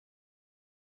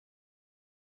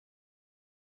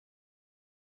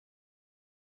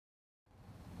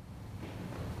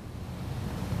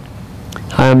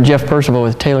I'm Jeff Percival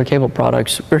with Taylor Cable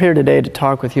Products. We're here today to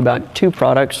talk with you about two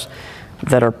products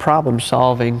that are problem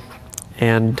solving,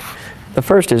 and the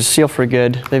first is Seal for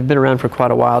Good. They've been around for quite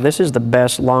a while. This is the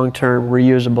best long-term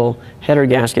reusable header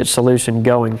gasket solution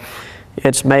going.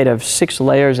 It's made of 6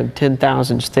 layers of 10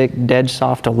 thousandths thick dead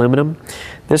soft aluminum.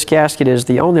 This gasket is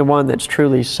the only one that's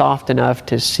truly soft enough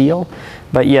to seal,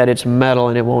 but yet it's metal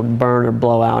and it won't burn or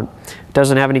blow out. It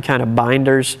doesn't have any kind of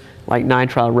binders like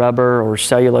nitrile rubber or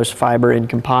cellulose fiber in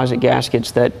composite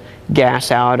gaskets that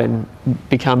gas out and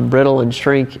become brittle and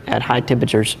shrink at high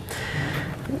temperatures.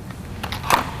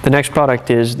 The next product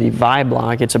is the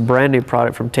ViBlock. It's a brand new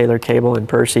product from Taylor Cable and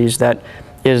Percy's that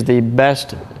is the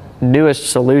best, newest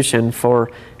solution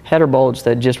for header bolts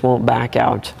that just won't back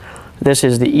out. This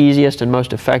is the easiest and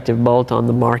most effective bolt on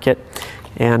the market,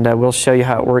 and we'll show you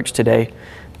how it works today.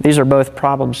 These are both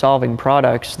problem-solving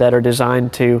products that are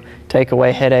designed to take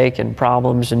away headache and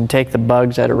problems and take the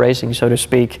bugs out of racing, so to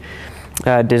speak,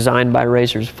 designed by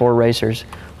racers for racers.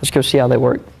 Let's go see how they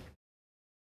work.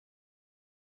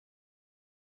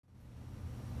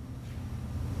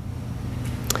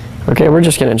 Okay, we're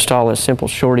just going to install a simple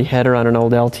shorty header on an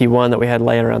old LT1 that we had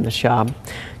laying around the shop.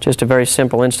 Just a very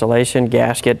simple installation,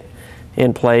 gasket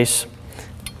in place,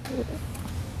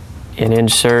 and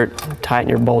insert, tighten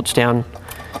your bolts down.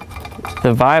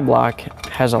 The ViBlock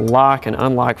has a lock and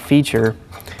unlock feature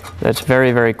that's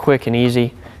very, very quick and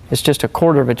easy. It's just a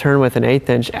 1/4 of a turn with an 1/8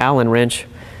 inch Allen wrench,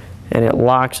 and it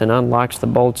locks and unlocks the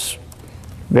bolts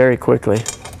very quickly.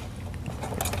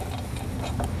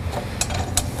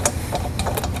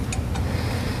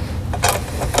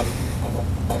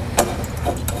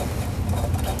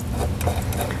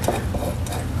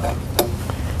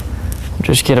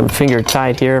 Just get them finger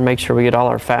tight here, make sure we get all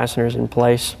our fasteners in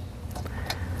place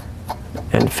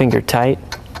and finger tight.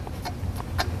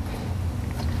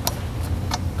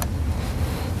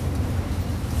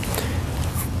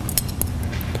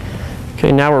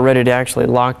 Okay, now we're ready to actually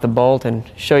lock the bolt and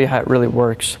show you how it really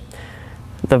works.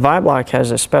 The ViBlock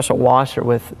has a special washer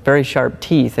with very sharp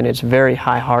teeth and it's very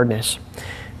high hardness.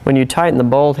 When you tighten the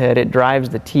bolt head, it drives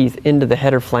the teeth into the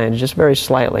header flange just very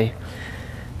slightly.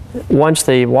 Once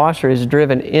the washer is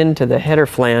driven into the header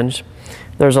flange,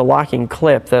 there's a locking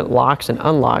clip that locks and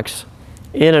unlocks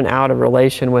in and out of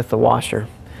relation with the washer.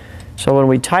 So when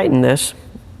we tighten this,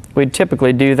 we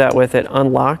typically do that with it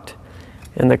unlocked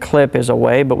and the clip is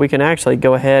away, but we can actually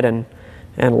go ahead and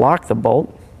lock the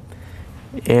bolt,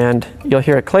 and you'll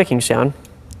hear a clicking sound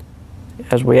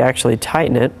as we actually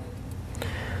tighten it.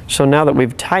 So now that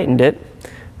we've tightened it,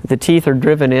 the teeth are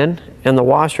driven in and the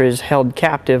washer is held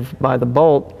captive by the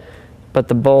bolt, but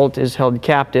the bolt is held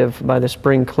captive by the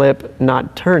spring clip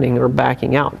not turning or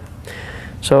backing out.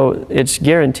 So it's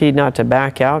guaranteed not to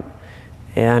back out,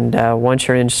 and once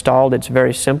you're installed, it's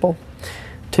very simple.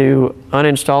 To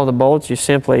uninstall the bolts, you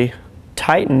simply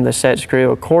tighten the set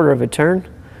screw a 1/4 of a turn.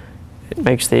 It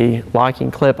makes the locking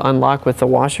clip unlock with the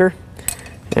washer,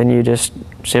 and you just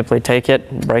simply take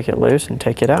it, break it loose, and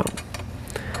take it out.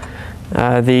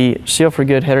 The Seal for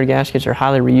Good header gaskets are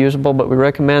highly reusable, but we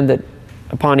recommend that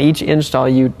upon each install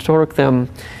you torque them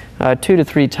 2 to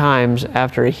 3 times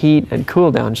after heat and cool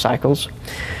down cycles.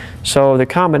 So the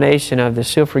combination of the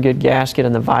Seal for Good gasket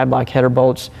and the ViBlock header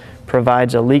bolts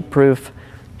provides a leak-proof,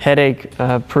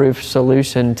 headache-proof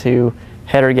solution to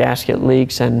header gasket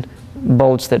leaks and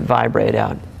bolts that vibrate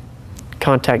out.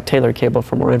 Contact Taylor Cable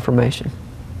for more information.